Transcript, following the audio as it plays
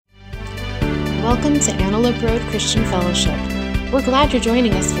Welcome to Antelope Road Christian Fellowship. We're glad you're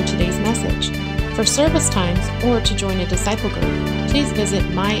joining us for today's message. For service times or to join a disciple group, please visit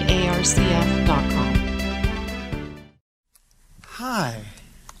myarcf.com. Hi.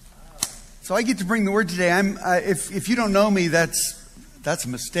 So I get to bring the word today. If you don't know me, that's a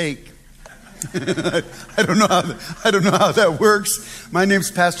mistake. I don't know how that works. My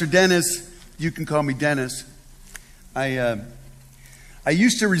name's Pastor Dennis. You can call me Dennis. I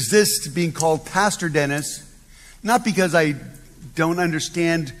used to resist being called Pastor Dennis, not because I don't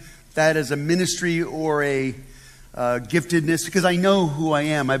understand that as a ministry or a giftedness, because I know who I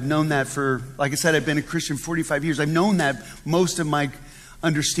am. I've known that for, like I said, I've been a Christian 45 years. I've known that most of my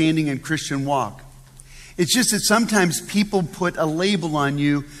understanding and Christian walk. It's just that sometimes people put a label on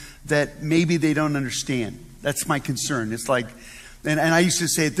you that maybe they don't understand. That's my concern. It's like, and I used to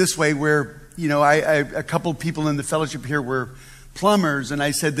say it this way, where, you know, a couple of people in the fellowship here were plumbers, and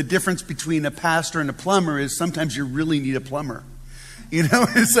I said the difference between a pastor and a plumber is sometimes you really need a plumber. You know,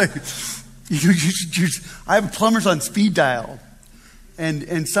 it's like, I have plumbers on speed dial,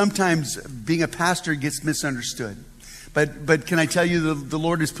 and sometimes being a pastor gets misunderstood. But can I tell you, the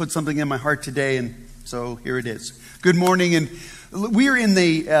Lord has put something in my heart today, and so here it is. Good morning, and we're in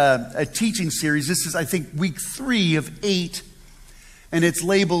a teaching series. This is, I think, week 3 of 8, and it's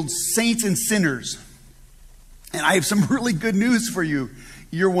labeled Saints and Sinners. And I have some really good news for you.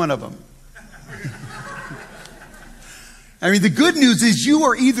 You're one of them. I mean, the good news is you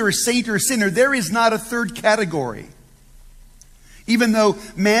are either a saint or a sinner. There is not a third category. Even though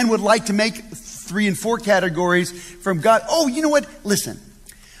man would like to make 3 and 4 categories from God. Oh, you know what? Listen,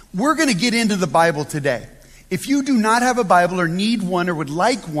 we're going to get into the Bible today. If you do not have a Bible or need one or would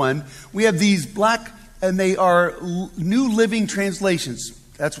like one, we have these black, and they are New Living Translations.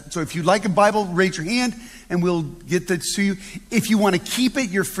 So if you'd like a Bible, raise your hand and we'll get that to you. If you want to keep it,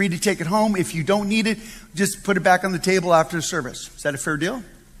 you're free to take it home. If you don't need it, just put it back on the table after the service. Is that a fair deal?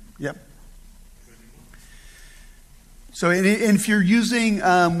 Yep. So and if you're using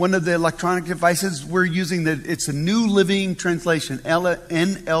one of the electronic devices, we're using it's a New Living Translation,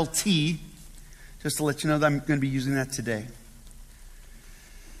 NLT, just to let you know that I'm going to be using that today.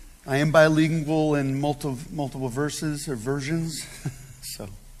 I am bilingual in multiple verses or versions. So,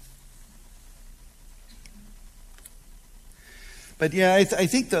 but yeah, I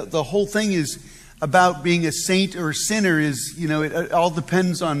think the whole thing is about being a saint or a sinner is, you know, it all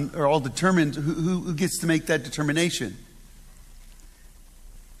depends on, or all determines who gets to make that determination.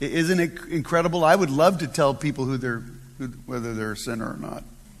 Isn't it incredible? I would love to tell people whether they're a sinner or not.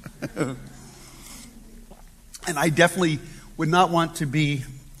 And I definitely would not want to be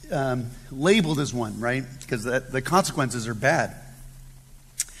labeled as one, right? Because the consequences are bad.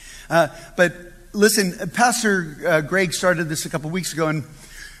 But listen, Pastor Greg started this a couple weeks ago,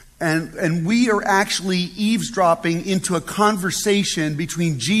 and we are actually eavesdropping into a conversation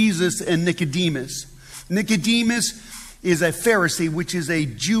between Jesus and Nicodemus. Nicodemus is a Pharisee, which is a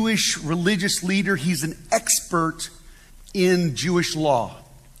Jewish religious leader. He's an expert in Jewish law.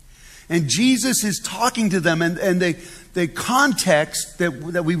 And Jesus is talking to them, and the context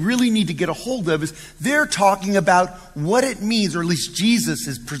that we really need to get a hold of is they're talking about what it means, or at least Jesus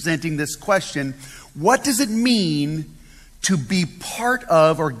is presenting this question. What does it mean to be part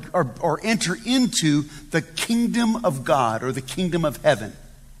of or enter into the kingdom of God or the kingdom of heaven?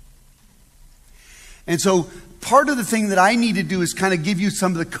 And so part of the thing that I need to do is kind of give you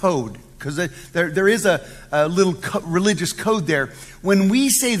some of the code, because there is a little religious code there. When we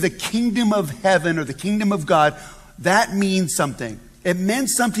say the kingdom of heaven or the kingdom of God, that means something. It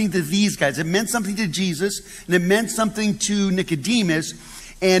meant something to these guys. It meant something to Jesus, and it meant something to Nicodemus.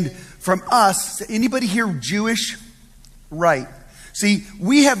 And from us, anybody here Jewish? Right. See,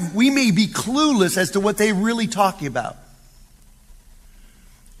 we may be clueless as to what they're really talking about.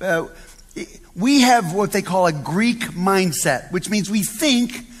 We have what they call a Greek mindset, which means we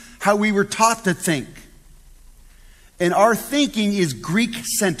think how we were taught to think. And our thinking is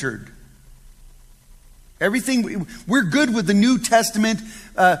Greek-centered. Everything, we're good with the New Testament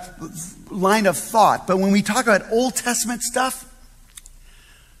line of thought. But when we talk about Old Testament stuff,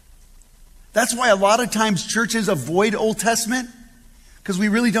 that's why a lot of times churches avoid Old Testament, because we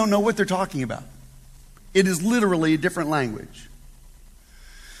really don't know what they're talking about. It is literally a different language.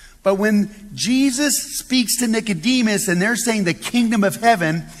 But when Jesus speaks to Nicodemus and they're saying the kingdom of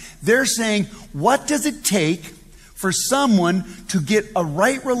heaven, they're saying, what does it take for someone to get a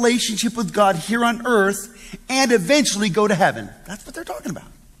right relationship with God here on earth and eventually go to heaven? That's what they're talking about.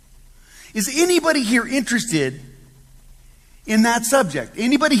 Is anybody here interested in that subject?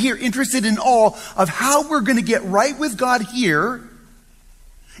 Anybody here interested in all of how we're going to get right with God here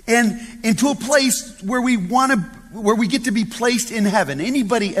and into a place where we get to be placed in heaven.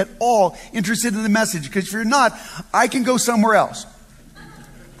 Anybody at all interested in the message? Because if you're not, I can go somewhere else.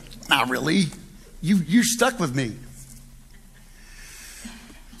 Not really. You're stuck with me.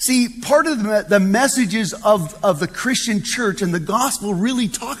 See, part of the messages of the Christian church and the gospel really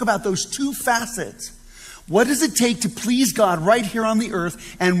talk about those two facets. What does it take to please God right here on the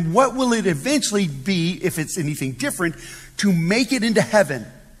earth? And what will it eventually be, if it's anything different, to make it into heaven?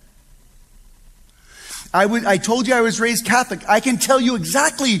 I told you I was raised Catholic. I can tell you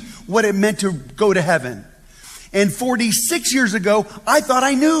exactly what it meant to go to heaven. And 46 years ago, I thought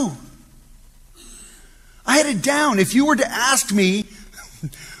I knew. I had it down. If you were to ask me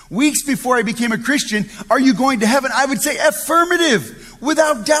weeks before I became a Christian, are you going to heaven? I would say affirmative.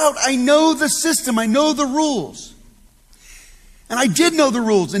 Without doubt, I know the system. I know the rules. And I did know the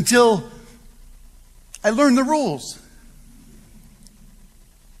rules until I learned the rules.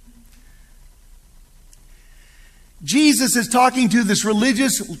 Jesus is talking to this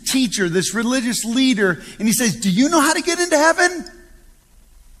religious teacher, this religious leader, and he says, do you know how to get into heaven?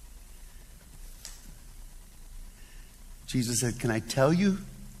 Jesus said, can I tell you?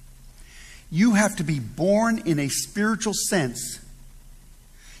 You have to be born in a spiritual sense.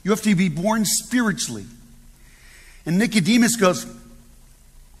 You have to be born spiritually. And Nicodemus goes,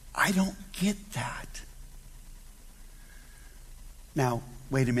 I don't get that. Now,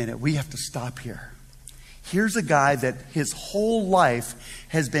 wait a minute. We have to stop here. Here's a guy that his whole life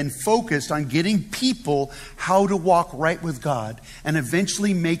has been focused on getting people how to walk right with God and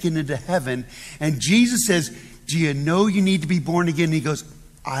eventually make it into heaven. And Jesus says, do you know you need to be born again? And he goes,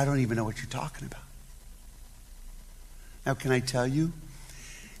 I don't even know what you're talking about. Now, can I tell you?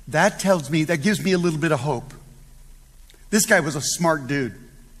 That gives me a little bit of hope. This guy was a smart dude.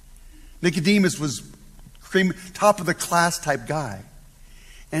 Nicodemus was top of the class type guy.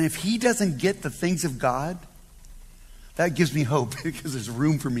 And if he doesn't get the things of God, that gives me hope because there's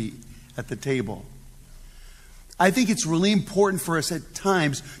room for me at the table. I think it's really important for us at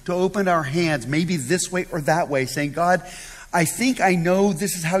times to open our hands, maybe this way or that way, saying, God, I think I know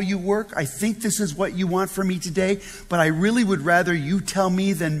this is how you work. I think this is what you want from me today, but I really would rather you tell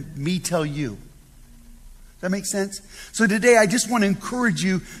me than me tell you. Does that make sense? So today I just want to encourage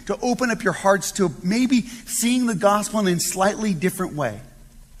you to open up your hearts to maybe seeing the gospel in a slightly different way.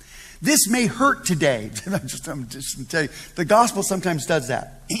 This may hurt today. I'm just going to tell you, the gospel sometimes does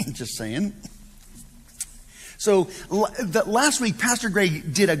that. Just saying. So last week, Pastor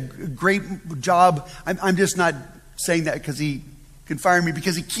Greg did a great job. I'm just not saying that because he can fire me,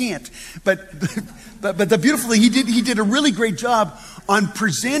 because he can't. But the beautifully, he did a really great job on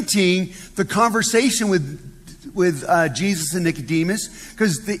presenting the conversation with Jesus and Nicodemus,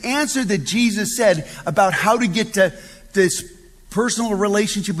 because the answer that Jesus said about how to get to this personal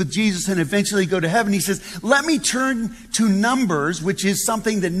relationship with Jesus and eventually go to heaven, he says, let me turn to Numbers, which is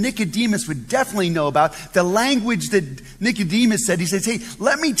something that Nicodemus would definitely know about. The language that Nicodemus said, he says, hey,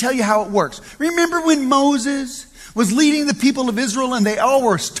 let me tell you how it works. Remember when Moses was leading the people of Israel and they all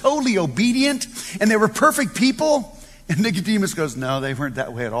were totally obedient and they were perfect people? And Nicodemus goes, no, they weren't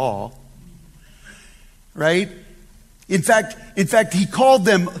that way at all. Right? In fact, he called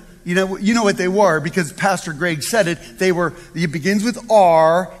them, you know what they were, because Pastor Greg said it. It begins with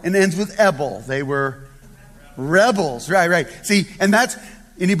R and ends with Ebel. They were rebels. Right. See, and that's,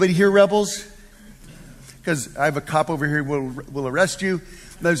 anybody here rebels? Because I have a cop over here who will arrest you.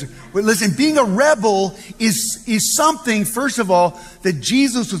 Listen, being a rebel is something, first of all, that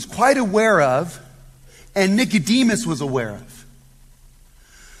Jesus was quite aware of and Nicodemus was aware of.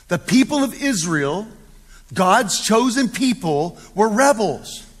 The people of Israel, God's chosen people, were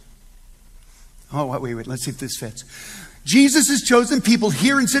rebels. Oh, wait, let's see if this fits. Jesus' chosen people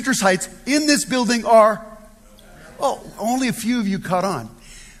here in Citrus Heights, in this building, are, only a few of you caught on.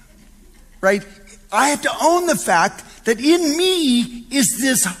 Right? I have to own the fact that in me is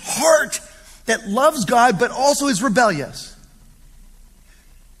this heart that loves God but also is rebellious.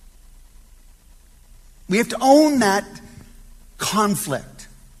 We have to own that conflict.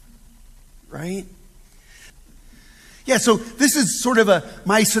 Right? Yeah, so this is sort of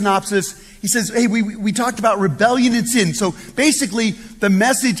my synopsis. He says, hey, we talked about rebellion and sin. So basically, the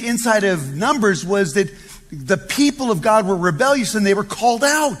message inside of Numbers was that the people of God were rebellious and they were called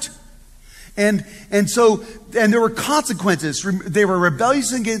out. And there were consequences. They were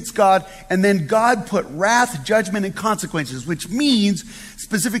rebellious against God, and then God put wrath, judgment, and consequences, which means,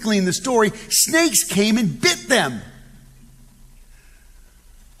 specifically in the story, snakes came and bit them.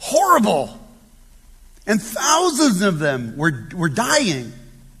 Horrible. And thousands of them were dying.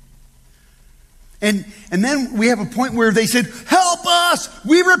 And then we have a point where they said, help, help us.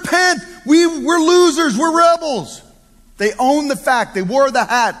 We repent. We're losers. We're rebels. They own the fact. They wore the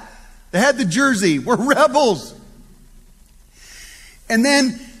hat. They had the jersey. We're rebels. And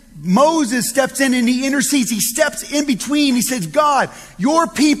then Moses steps in and he intercedes. He steps in between. He says, God, your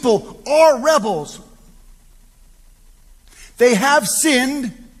people are rebels. They have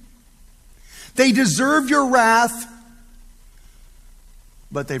sinned. They deserve your wrath.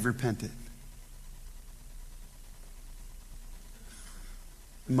 But they've repented.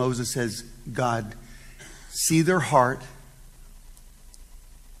 Moses says, God, see their heart.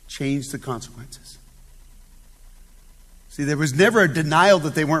 Change the consequences. See, there was never a denial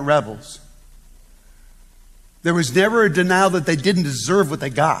that they weren't rebels. There was never a denial that they didn't deserve what they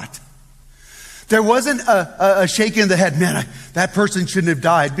got. There wasn't a shaking of the head, man, that person shouldn't have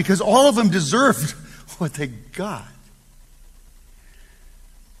died, because all of them deserved what they got.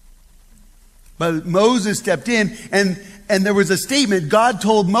 But Moses stepped in, and there was a statement. God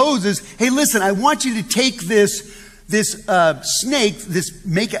told Moses, hey, listen, I want you to take this snake,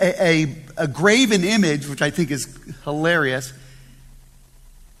 make a graven image, which I think is hilarious,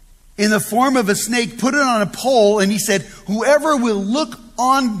 in the form of a snake, put it on a pole, and he said, whoever will look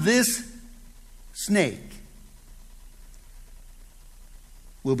on this snake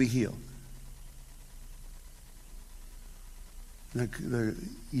will be healed. The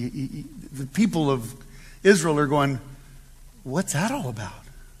people of Israel are going, what's that all about?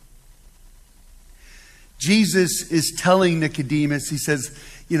 Jesus is telling Nicodemus, he says,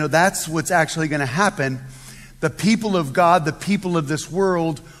 that's what's actually going to happen. The people of God, the people of this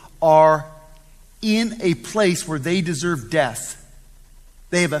world are in a place where they deserve death.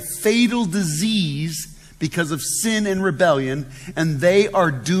 They have a fatal disease because of sin and rebellion, and they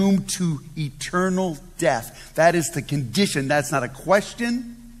are doomed to eternal death. That is the condition. That's not a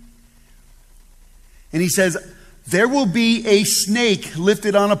question. And he says, there will be a snake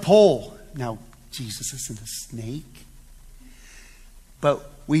lifted on a pole. Now, Jesus isn't a snake. But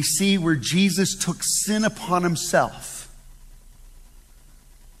we see where Jesus took sin upon himself.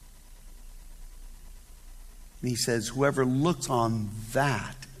 And he says, whoever looks on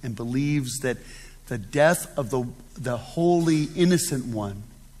that and believes that the death of the holy, innocent one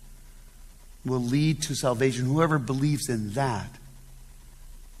will lead to salvation, whoever believes in that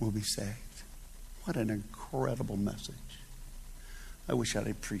will be saved. What an incredible message. I wish I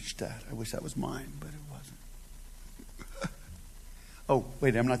had preached that. I wish that was mine, but it wasn't. Oh,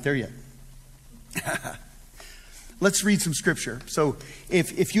 wait, I'm not there yet. Let's read some scripture. So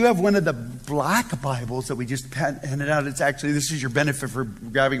if you have one of the black Bibles that we just handed out, it's actually, this is your benefit for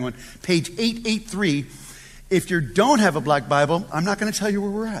grabbing one. Page 883. If you don't have a black Bible, I'm not going to tell you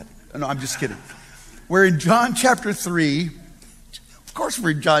where we're at. No, I'm just kidding. We're in John chapter 3. Of course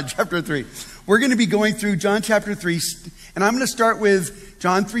we're in John chapter 3. We're going to be going through John chapter 3. And I'm going to start with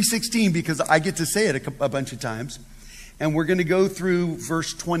John 3:16 because I get to say it a bunch of times. And we're going to go through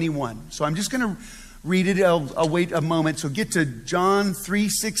verse 21. So I'm just going to read it. I'll wait a moment. So get to John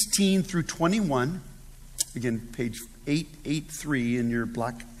 3:16 through 21. Again, page 883 in your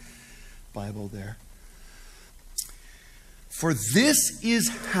black Bible there. For this is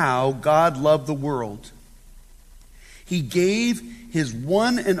how God loved the world. He gave his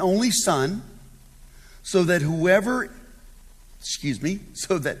one and only Son so that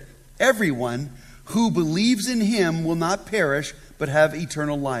everyone who believes in him will not perish but have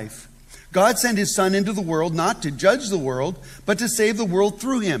eternal life. God sent his Son into the world not to judge the world, but to save the world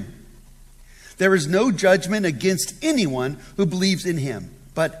through him. There is no judgment against anyone who believes in him,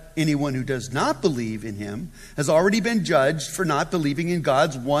 but anyone who does not believe in him has already been judged for not believing in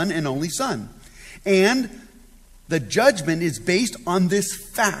God's one and only Son. And the judgment is based on this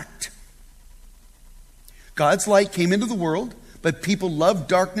fact. God's light came into the world, but people loved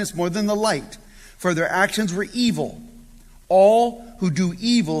darkness more than the light, for their actions were evil. All who do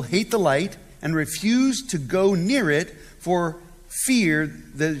evil hate the light and refuse to go near it for fear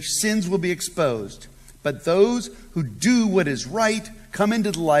their sins will be exposed. But those who do what is right come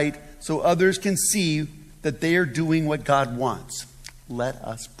into the light so others can see that they are doing what God wants. Let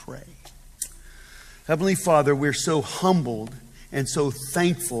us pray. Heavenly Father, we're so humbled and so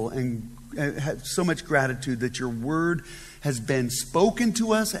thankful and have so much gratitude that your word has been spoken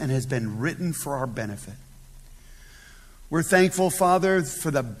to us and has been written for our benefit. We're thankful, Father,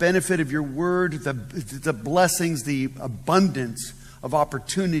 for the benefit of your word, the blessings, the abundance of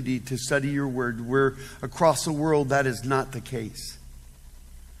opportunity to study your word. Where across the world that is not the case.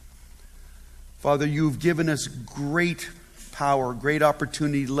 Father, you've given us great power, great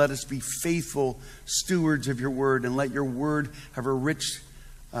opportunity. Let us be faithful stewards of your word and let your word have a rich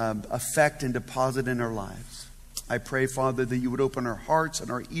effect and deposit in our lives. I pray, Father, that you would open our hearts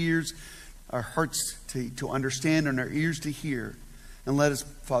and our ears, our hearts to understand and our ears to hear. And let us,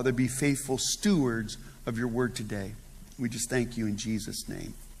 Father, be faithful stewards of your word today. We just thank you in Jesus'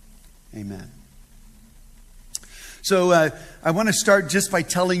 name. Amen. So I want to start just by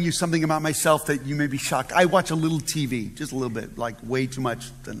telling you something about myself that you may be shocked. I watch a little TV, just a little bit, like way too much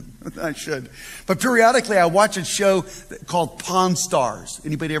than I should. But periodically I watch a show called Pawn Stars.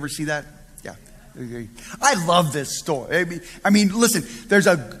 Anybody ever see that? Yeah. I love this story. I mean, listen, there's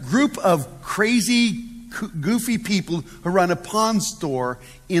a group of crazy, goofy people who run a pawn store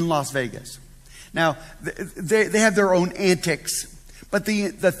in Las Vegas. Now, they have their own antics. But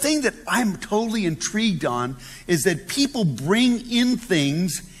the thing that I'm totally intrigued on is that people bring in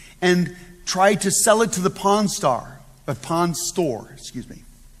things and try to sell it to the pawn store. The pawn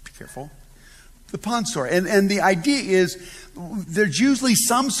store. And the idea is there's usually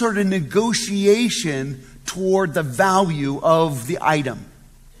some sort of negotiation toward the value of the item.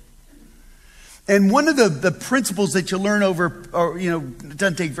 And one of the principles that you learn over, it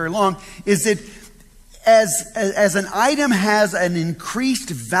doesn't take very long, is that as an item has an increased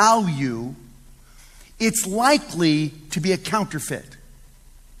value, it's likely to be a counterfeit.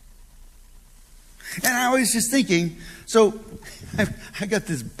 And I was just thinking, so I got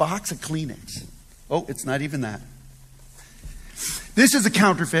this box of Kleenex. Oh, it's not even that. This is a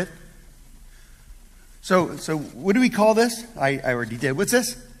counterfeit. So what do we call this? I already did. What's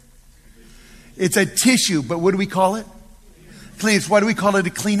this? It's a tissue, but what do we call it? Kleenex. Why do we call it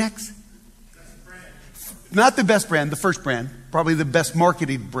a Kleenex? Not the best brand, the first brand, probably the best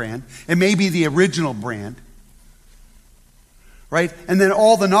marketed brand. It may be the original brand, right? And then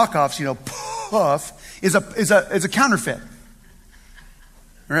all the knockoffs, Puff is a counterfeit,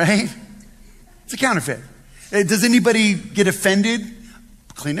 right? It's a counterfeit. Does anybody get offended?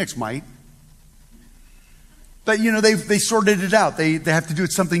 Kleenex might, but they sorted it out. They have to do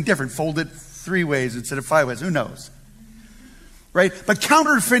it something different, fold it 3 ways instead of 5 ways. Who knows? Right? But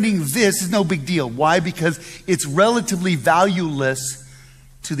counterfeiting this is no big deal. Why? Because it's relatively valueless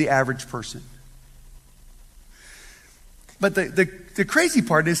to the average person. But the crazy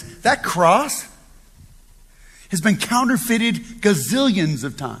part is that cross has been counterfeited gazillions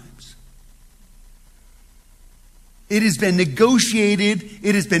of times. It has been negotiated.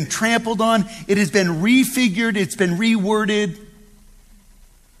 It has been trampled on. It has been refigured. It's been reworded.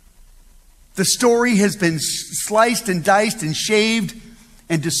 The story has been sliced and diced and shaved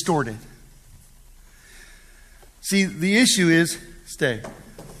and distorted. See, the issue is,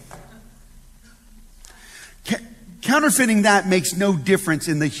 counterfeiting that makes no difference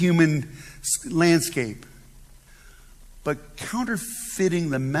in the human landscape. But counterfeiting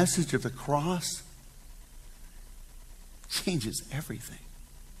the message of the cross changes everything.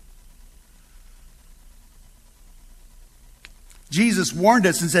 Jesus warned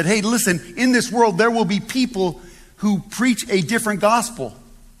us and said, hey, listen, in this world there will be people who preach a different gospel.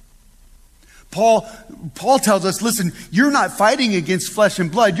 Paul tells us, listen, you're not fighting against flesh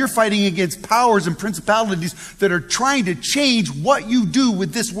and blood. You're fighting against powers and principalities that are trying to change what you do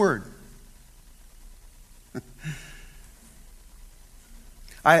with this word.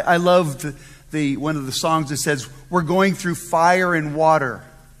 I loved one of the songs that says, we're going through fire and water.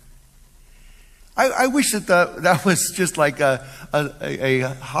 I wish that was just like a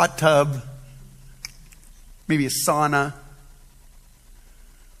hot tub, maybe a sauna.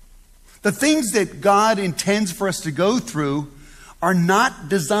 The things that God intends for us to go through are not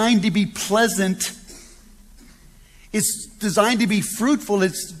designed to be pleasant. It's designed to be fruitful.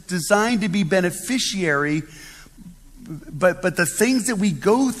 It's designed to be beneficiary. But the things that we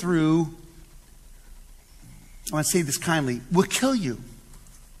go through, I want to say this kindly, will kill you.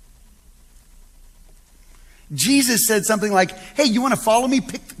 Jesus said something like, hey, you want to follow me?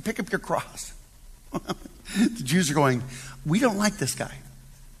 Pick up your cross. The Jews are going, we don't like this guy.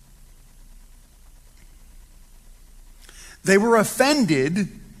 They were offended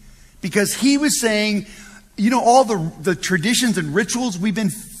because he was saying, all the traditions and rituals we've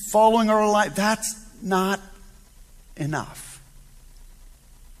been following our life, that's not enough.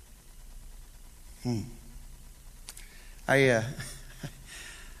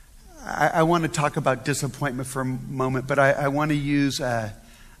 I want to talk about disappointment for a moment, but I want to use an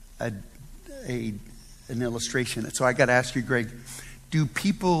illustration. So I got to ask you, Greg, do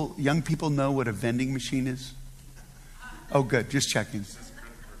young people know what a vending machine is? Oh, good. Just checking.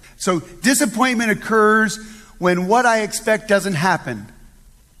 So disappointment occurs when what I expect doesn't happen.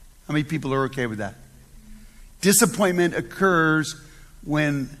 How many people are okay with that? Disappointment occurs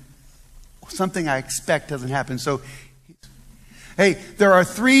when something I expect doesn't happen. So, hey, there are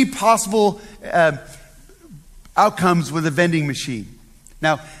 3 possible outcomes with a vending machine.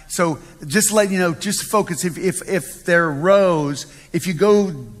 Now, so just to let you know, just focus, if there are rows, if you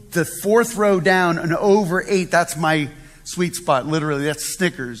go the fourth row down and over 8, that's my sweet spot, literally, that's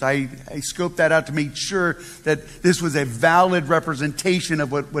Snickers. I scoped that out to make sure that this was a valid representation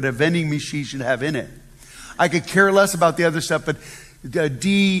of what a vending machine should have in it. I could care less about the other stuff, but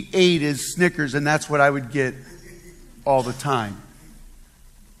D8 is Snickers, and that's what I would get all the time.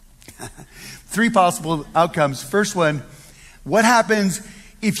 3 possible outcomes. First one, what happens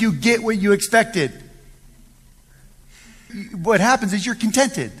if you get what you expected? What happens is you're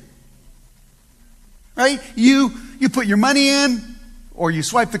contented. Right? You put your money in, or you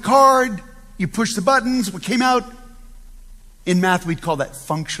swipe the card, you push the buttons, what came out? In math, we'd call that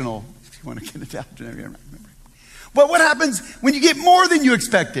functional, if you want to get it down. But what happens when you get more than you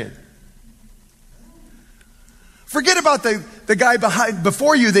expected? Forget about the guy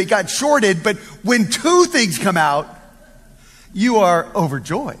before you that got shorted, but when 2 things come out, you are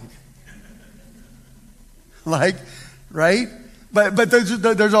overjoyed. Like, right? But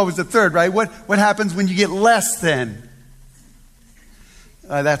there's always a third, right? What happens when you get less than?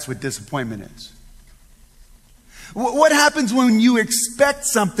 That's what disappointment is. What happens when you expect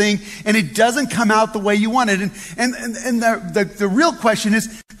something and it doesn't come out the way you wanted? And the real question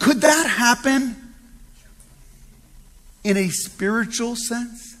is, could that happen in a spiritual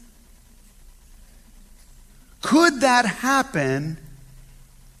sense? Could that happen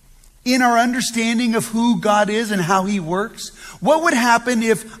in our understanding of who God is and how He works? What would happen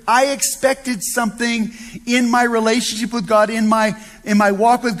if I expected something in my relationship with God, in my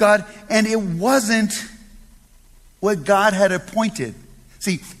walk with God, and it wasn't what God had appointed?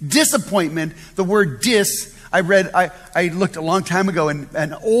 See, disappointment, the word dis, I looked a long time ago, and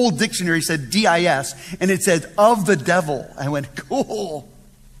an old dictionary said D-I-S, and it said of the devil. I went, cool.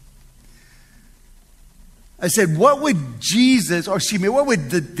 I said, what would what would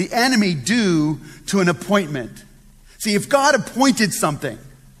the enemy do to an appointment? See, if God appointed something,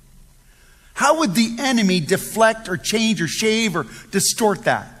 how would the enemy deflect or change or shave or distort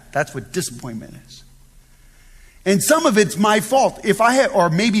that? That's what disappointment is. And some of it's my fault. Or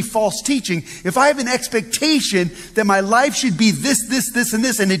maybe false teaching. If I have an expectation that my life should be this, and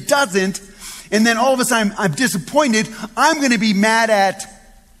this, and it doesn't, and then all of a sudden I'm disappointed, I'm going to be mad at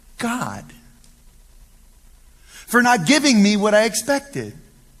God for not giving me what I expected.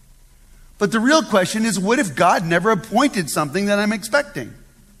 But the real question is, what if God never appointed something that I'm expecting?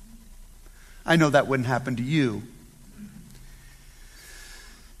 I know that wouldn't happen to you.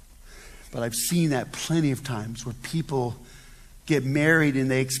 But I've seen that plenty of times where people get married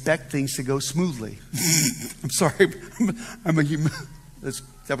and they expect things to go smoothly. I'm sorry. I'm a human.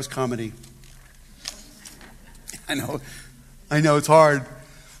 That was comedy. I know it's hard.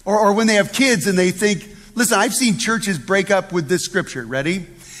 Or when they have kids and they think, listen, I've seen churches break up with this scripture. Ready?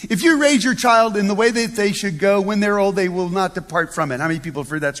 If you raise your child in the way that they should go, when they're old, they will not depart from it. How many people have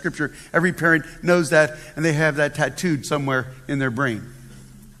heard that scripture? Every parent knows that, and they have that tattooed somewhere in their brain.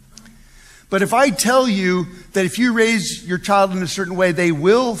 But if I tell you that if you raise your child in a certain way, they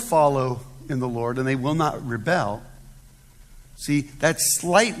will follow in the Lord and they will not rebel. See, that's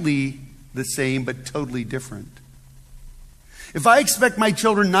slightly the same, but totally different. If I expect my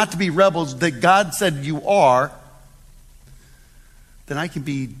children not to be rebels that God said you are, then I can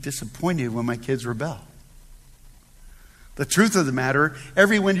be disappointed when my kids rebel. The truth of the matter,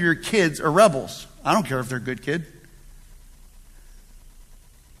 every one of your kids are rebels. I don't care if they're a good kid.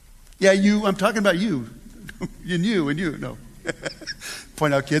 Yeah, I'm talking about you. And you. No.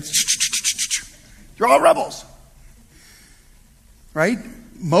 Point out, kids. You're all rebels. Right?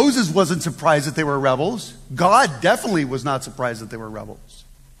 Moses wasn't surprised that they were rebels. God definitely was not surprised that they were rebels.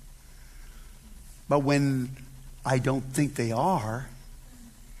 But when I don't think they are,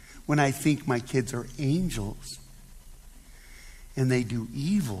 when I think my kids are angels and they do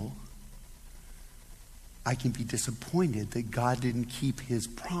evil, I can be disappointed that God didn't keep His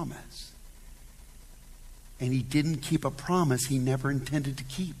promise. And He didn't keep a promise He never intended to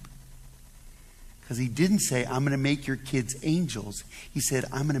keep. Because He didn't say, I'm going to make your kids angels. He said,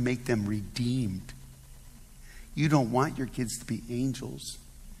 I'm going to make them redeemed. You don't want your kids to be angels.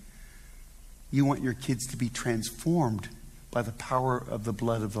 You want your kids to be transformed by the power of the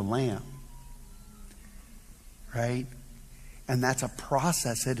blood of the Lamb. Right? And that's a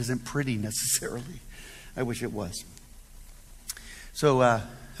process that isn't pretty necessarily. I wish it was. So, how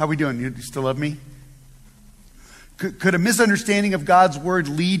are we doing? You still love me? Could a misunderstanding of God's word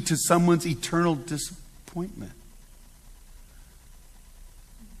lead to someone's eternal disappointment?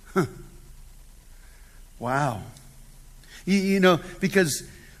 Huh. Wow. You know, because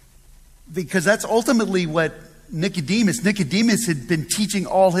that's ultimately what Nicodemus had been teaching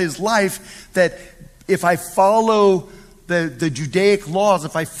all his life that if I follow the Judaic laws,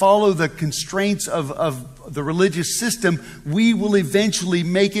 if I follow the constraints of the religious system, we will eventually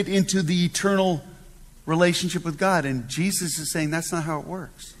make it into the eternal relationship with God. And Jesus is saying that's not how it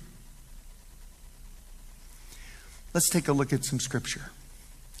works. Let's take a look at some scripture.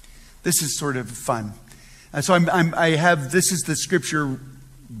 This is sort of fun. So this is the scripture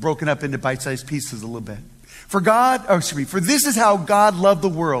broken up into bite-sized pieces a little bit. For this is how God loved the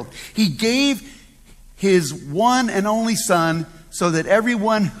world. He gave his one and only Son so that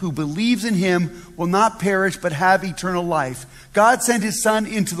everyone who believes in him will not perish but have eternal life. God sent his Son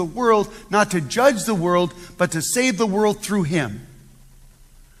into the world not to judge the world, but to save the world through him.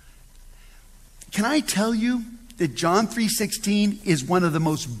 Can I tell you that John 3:16 is one of the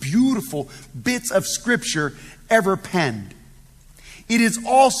most beautiful bits of scripture ever penned? It is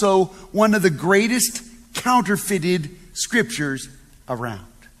also one of the greatest counterfeited scriptures around.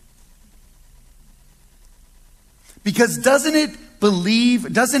 Because doesn't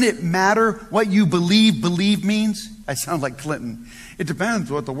it matter what you believe means? I sound like Clinton. It depends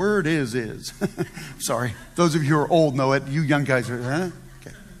what the word is. Sorry. Those of you who are old know it. You young guys are, huh?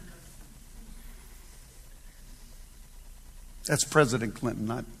 Okay. That's President Clinton,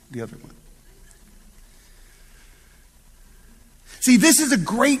 not the other one. See, this is a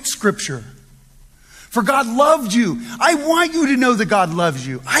great scripture. For God loved you. I want you to know that God loves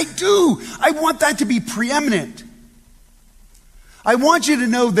you. I do. I want that to be preeminent. I want you to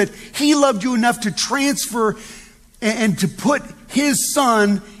know that he loved you enough to transfer and to put his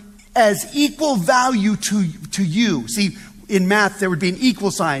Son as equal value to you. See, in math, there would be an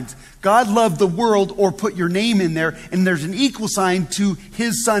equal sign. God loved the world, or put your name in there, and there's an equal sign to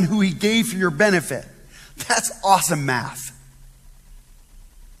his Son who he gave for your benefit. That's awesome math.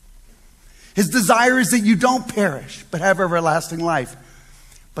 His desire is that you don't perish, but have everlasting life.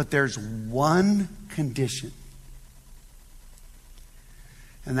 But there's one condition.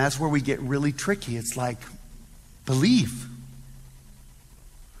 And that's where we get really tricky. It's like, believe.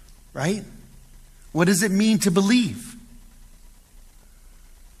 Right? What does it mean to believe?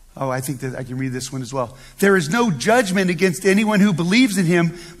 Oh, I think that I can read this one as well. There is no judgment against anyone who believes in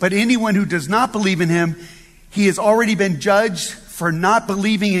him, but anyone who does not believe in him, he has already been judged for not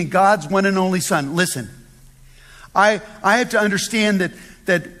believing in God's one and only Son. Listen, I have to understand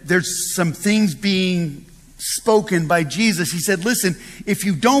that there's some things being spoken by Jesus. He said, listen, if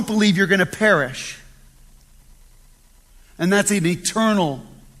you don't believe, you're going to perish. And that's an eternal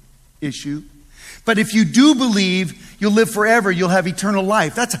issue. But if you do believe, you'll live forever. You'll have eternal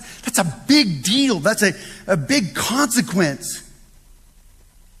life. That's a big deal. That's a big consequence.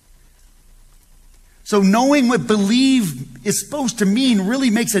 So knowing what believe is supposed to mean really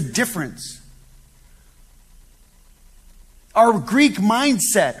makes a difference. Our Greek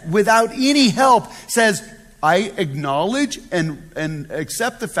mindset, without any help, says, I acknowledge and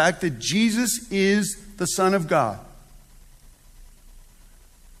accept the fact that Jesus is the Son of God.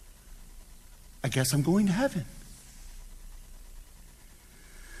 I guess I'm going to heaven.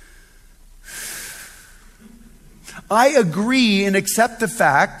 I agree and accept the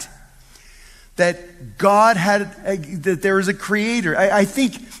fact that God that there is a creator. I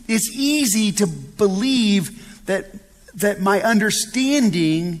think it's easy to believe that my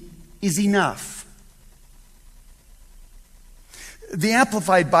understanding is enough. The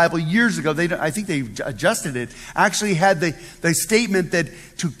Amplified Bible years ago, I think they adjusted it, actually had the statement that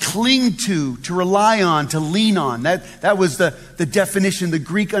to cling to rely on, to lean on. That was the definition, the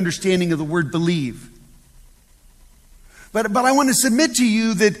Greek understanding of the word believe. But I want to submit to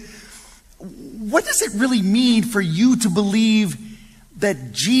you that what does it really mean for you to believe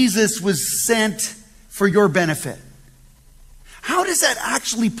that Jesus was sent for your benefit? How does that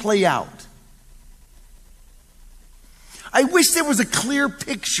actually play out? I wish there was a clear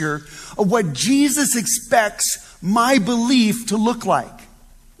picture of what Jesus expects my belief to look like.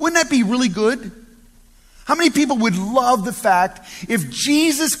 Wouldn't that be really good? How many people would love the fact if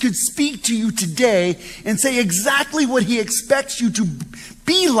Jesus could speak to you today and say exactly what he expects you to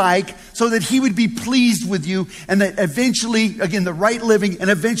be like so that he would be pleased with you and that eventually, again, the right living, and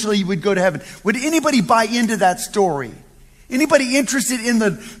eventually you would go to heaven? Would anybody buy into that story? Anybody interested in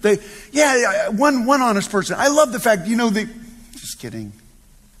one honest person? I love the fact, just kidding.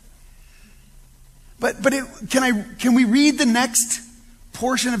 But can we read the next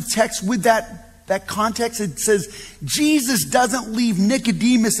portion of text with that context? It says, Jesus doesn't leave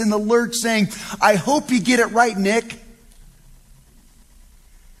Nicodemus in the lurch saying, I hope you get it right, Nick.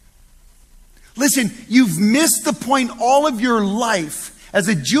 Listen, you've missed the point all of your life As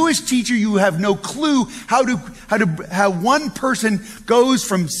a Jewish teacher, you have no clue how one person goes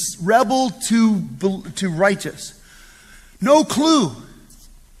from rebel to righteous. No clue.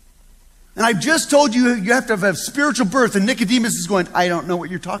 And I've just told you you have to have spiritual birth, and Nicodemus is going, I don't know what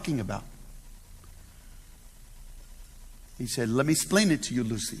you're talking about. He said, let me explain it to you,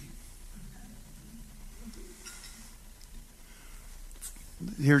 Lucy.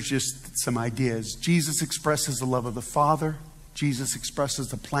 Here's just some ideas. Jesus expresses the love of the Father. Jesus expresses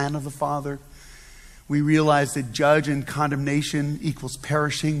the plan of the Father. We realize that judge and condemnation equals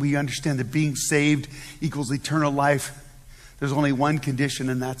perishing. We understand that being saved equals eternal life. There's only one condition,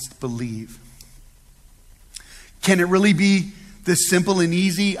 and that's to believe. Can it really be this simple and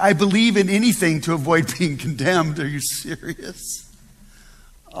easy? I believe in anything to avoid being condemned. Are you serious?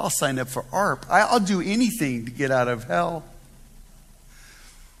 I'll sign up for ARP. I'll do anything to get out of hell.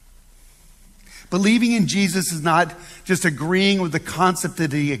 Believing in Jesus is not just agreeing with the concept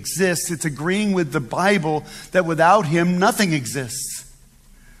that he exists. It's agreeing with the Bible that without him, nothing exists.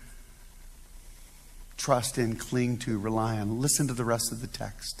 Trust in, cling to, rely on. Listen to the rest of the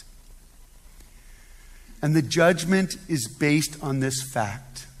text. And the judgment is based on this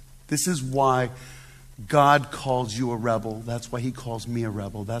fact. This is why God calls you a rebel. That's why he calls me a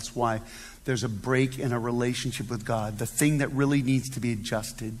rebel. That's why there's a break in a relationship with God. The thing that really needs to be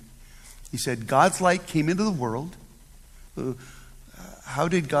adjusted. He said, God's light came into the world. How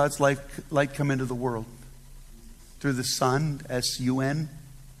did God's light come into the world? Through the Son, S-U-N.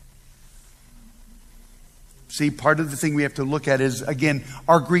 See, part of the thing we have to look at is, again,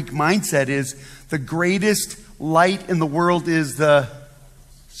 our Greek mindset is the greatest light in the world is the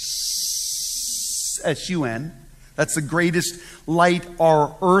S-U-N. That's the greatest light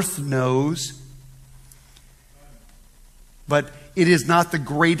our earth knows. But it is not the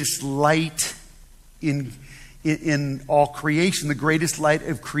greatest light in all creation. The greatest light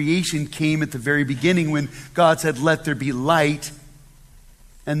of creation came at the very beginning when God said, let there be light.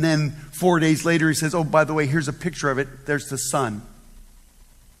 And then 4 days later, he says, oh, by the way, here's a picture of it. There's the sun.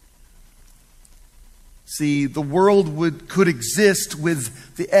 See, the world could exist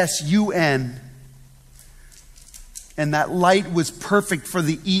with the S-U-N. And that light was perfect for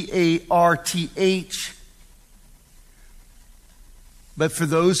the E-A-R-T-H. But for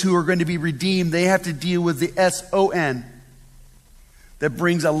those who are going to be redeemed, they have to deal with the S-O-N. That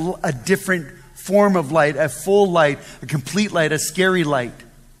brings a different form of light, a full light, a complete light, a scary light.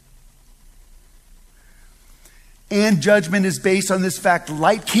 And judgment is based on this fact.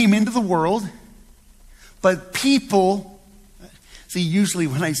 Light came into the world, but people, see, usually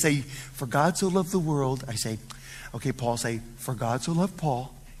when I say, for God so loved the world, I say, okay, Paul, say, for God so loved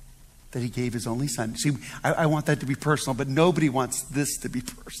Paul, that he gave his only son. See, I want that to be personal, but nobody wants this to be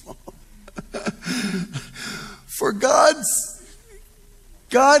personal. For God's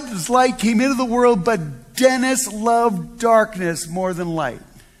light came into the world, but Dennis loved darkness more than light.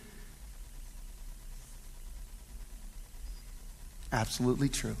 Absolutely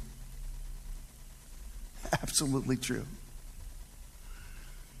true. Absolutely true.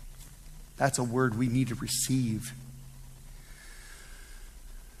 That's a word we need to receive.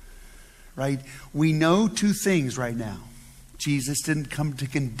 Right? We know two things right now. Jesus didn't come to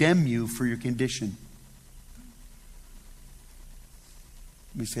condemn you for your condition.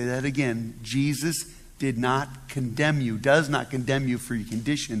 Let me say that again. Jesus did not condemn you, does not condemn you for your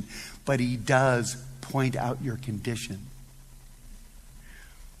condition, but he does point out your condition.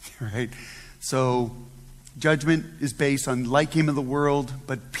 Right? So, judgment is based on light came into the world,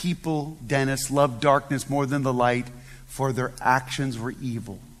 but people, Dennis, loved darkness more than the light, for their actions were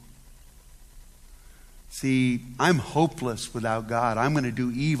evil. See, I'm hopeless without God. I'm going to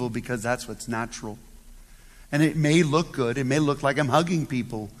do evil because that's what's natural. And it may look good. It may look like I'm hugging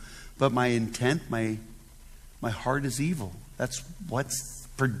people. But my intent, my heart is evil. That's what's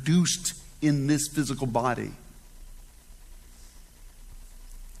produced in this physical body.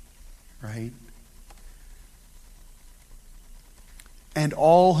 Right? And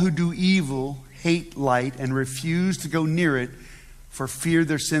all who do evil hate light and refuse to go near it for fear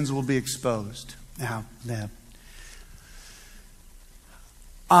their sins will be exposed. Now,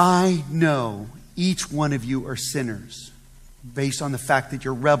 I know each one of you are sinners based on the fact that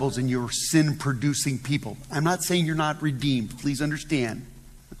you're rebels and you're sin-producing people. I'm not saying you're not redeemed. Please understand.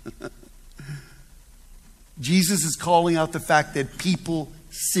 Jesus is calling out the fact that people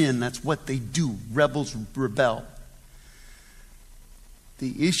sin. That's what they do. Rebels rebel.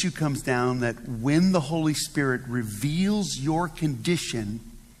 The issue comes down that when the Holy Spirit reveals your condition,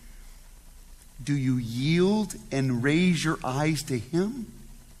 do you yield and raise your eyes to him?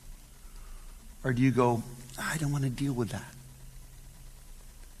 Or do you go, I don't want to deal with that?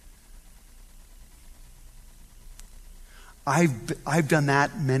 I've done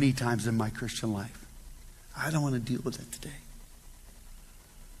that many times in my Christian life. I don't want to deal with it today.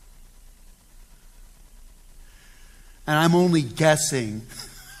 And I'm only guessing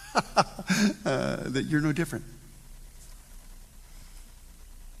that you're no different.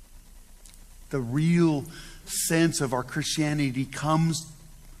 The real sense of our Christianity comes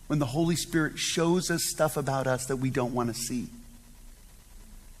when the Holy Spirit shows us stuff about us that we don't want to see.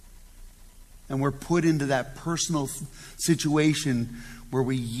 And we're put into that personal situation where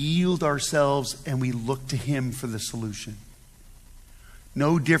we yield ourselves and we look to Him for the solution.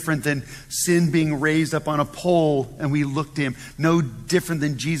 No different than sin being raised up on a pole and we look to Him. No different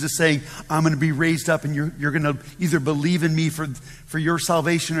than Jesus saying, I'm going to be raised up and you're going to either believe in me for your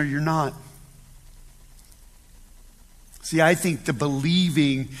salvation or you're not. See, I think the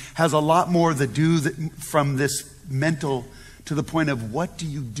believing has a lot more to do from this mental to the point of what do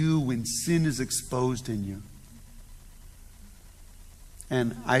you do when sin is exposed in you?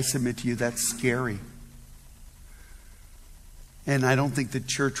 And I submit to you that's scary. And I don't think the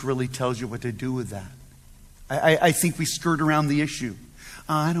church really tells you what to do with that. I think we skirt around the issue.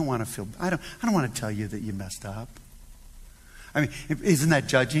 I don't want to tell you that you messed up. I mean, isn't that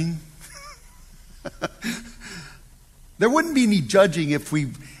judging? There wouldn't be any judging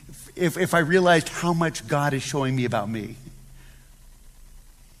if I realized how much God is showing me about me.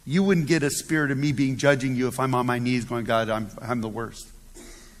 You wouldn't get a spirit of me being judging you if I'm on my knees going, God, I'm the worst.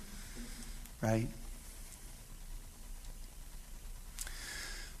 Right?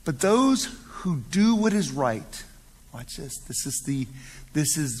 But those who do what is right, watch this.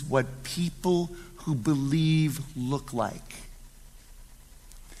 This is what people who believe look like.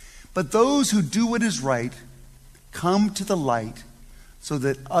 But those who do what is right come to the light so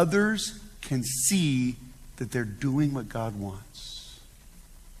that others can see that they're doing what God wants.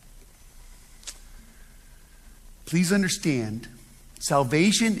 Please understand,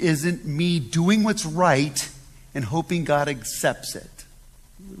 salvation isn't me doing what's right and hoping God accepts it.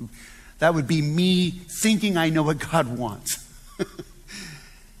 That would be me thinking I know what God wants.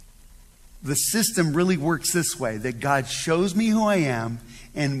 The system really works this way, that God shows me who I am,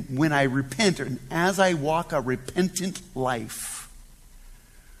 and when I repent, and as I walk a repentant life,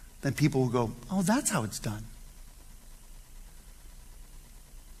 then people will go, oh, that's how it's done.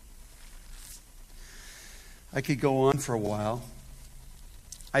 I could go on for a while.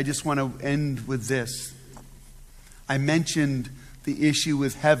 I just want to end with this. I mentioned the issue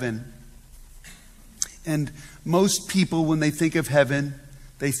with heaven. And most people, when they think of heaven,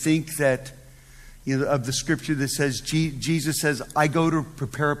 they think that, of the scripture that says, Jesus says, I go to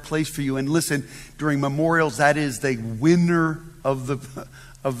prepare a place for you. And listen, during memorials, that is the winner of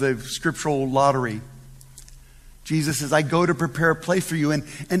the scriptural lottery. Jesus says, I go to prepare a place for you. And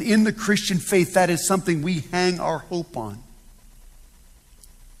in the Christian faith, that is something we hang our hope on.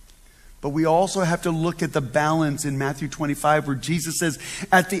 But we also have to look at the balance in Matthew 25 where Jesus says,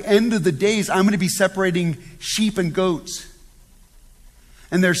 at the end of the days, I'm going to be separating sheep and goats.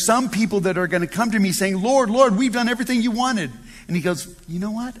 And there's some people that are going to come to me saying, Lord, Lord, we've done everything you wanted. And He goes, you know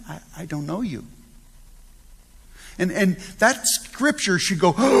what? I don't know you. And that scripture should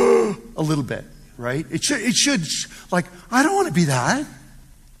go a little bit, right? It should like, I don't want to be that.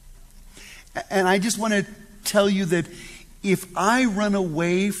 And I just want to tell you that if I run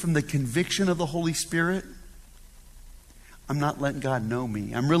away from the conviction of the Holy Spirit, I'm not letting God know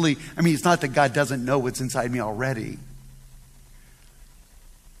me. It's not that God doesn't know what's inside me already.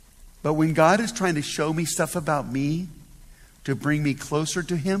 But when God is trying to show me stuff about me to bring me closer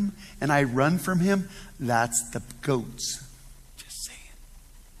to Him and I run from Him, that's the goats. Just saying.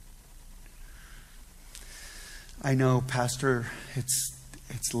 I know, Pastor,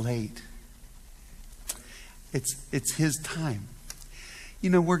 it's late. It's His time.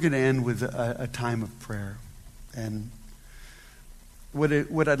 We're going to end with a time of prayer. And what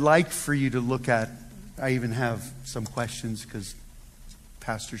I'd like for you to look at, I even have some questions because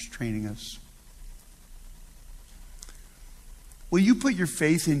Pastor's training us. Will you put your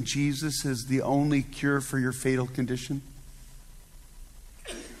faith in Jesus as the only cure for your fatal condition?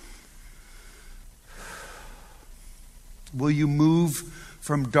 Will you move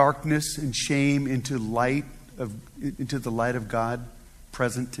from darkness and shame into the light of God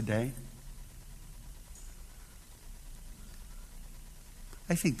present today?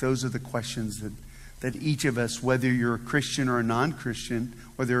 I think those are the questions that each of us, whether you're a Christian or a non-Christian,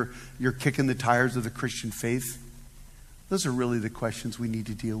 whether you're kicking the tires of the Christian faith, those are really the questions we need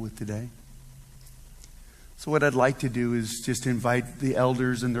to deal with today. So what I'd like to do is just invite the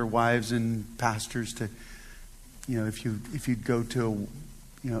elders and their wives and pastors to, if you'd go to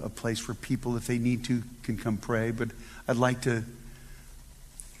a place where people, if they need to, can come pray. But I'd like to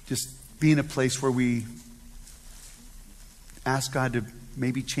just be in a place where we ask God to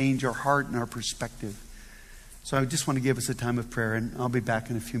maybe change our heart and our perspective. So I just want to give us a time of prayer, and I'll be back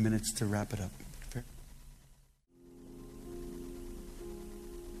in a few minutes to wrap it up.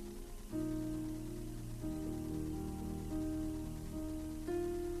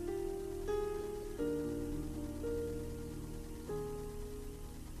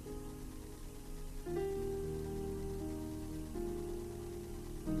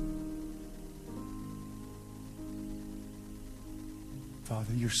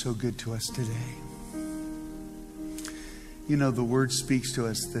 Father, you're so good to us today. The Word speaks to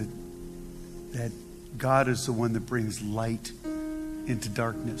us that God is the one that brings light into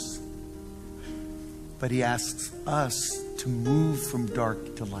darkness. But He asks us to move from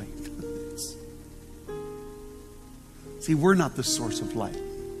dark to light. See, we're not the source of light.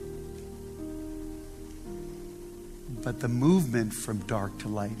 But the movement from dark to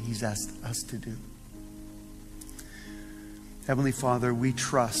light, He's asked us to do. Heavenly Father, we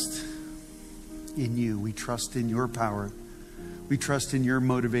trust in you. We trust in your power. We trust in your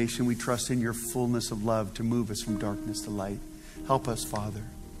motivation. We trust in your fullness of love to move us from darkness to light. Help us, Father.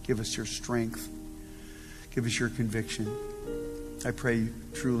 Give us your strength. Give us your conviction. I pray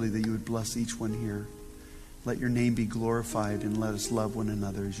truly that you would bless each one here. Let your name be glorified, and let us love one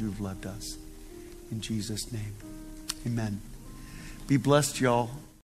another as you've loved us. In Jesus' name, amen. Be blessed, y'all.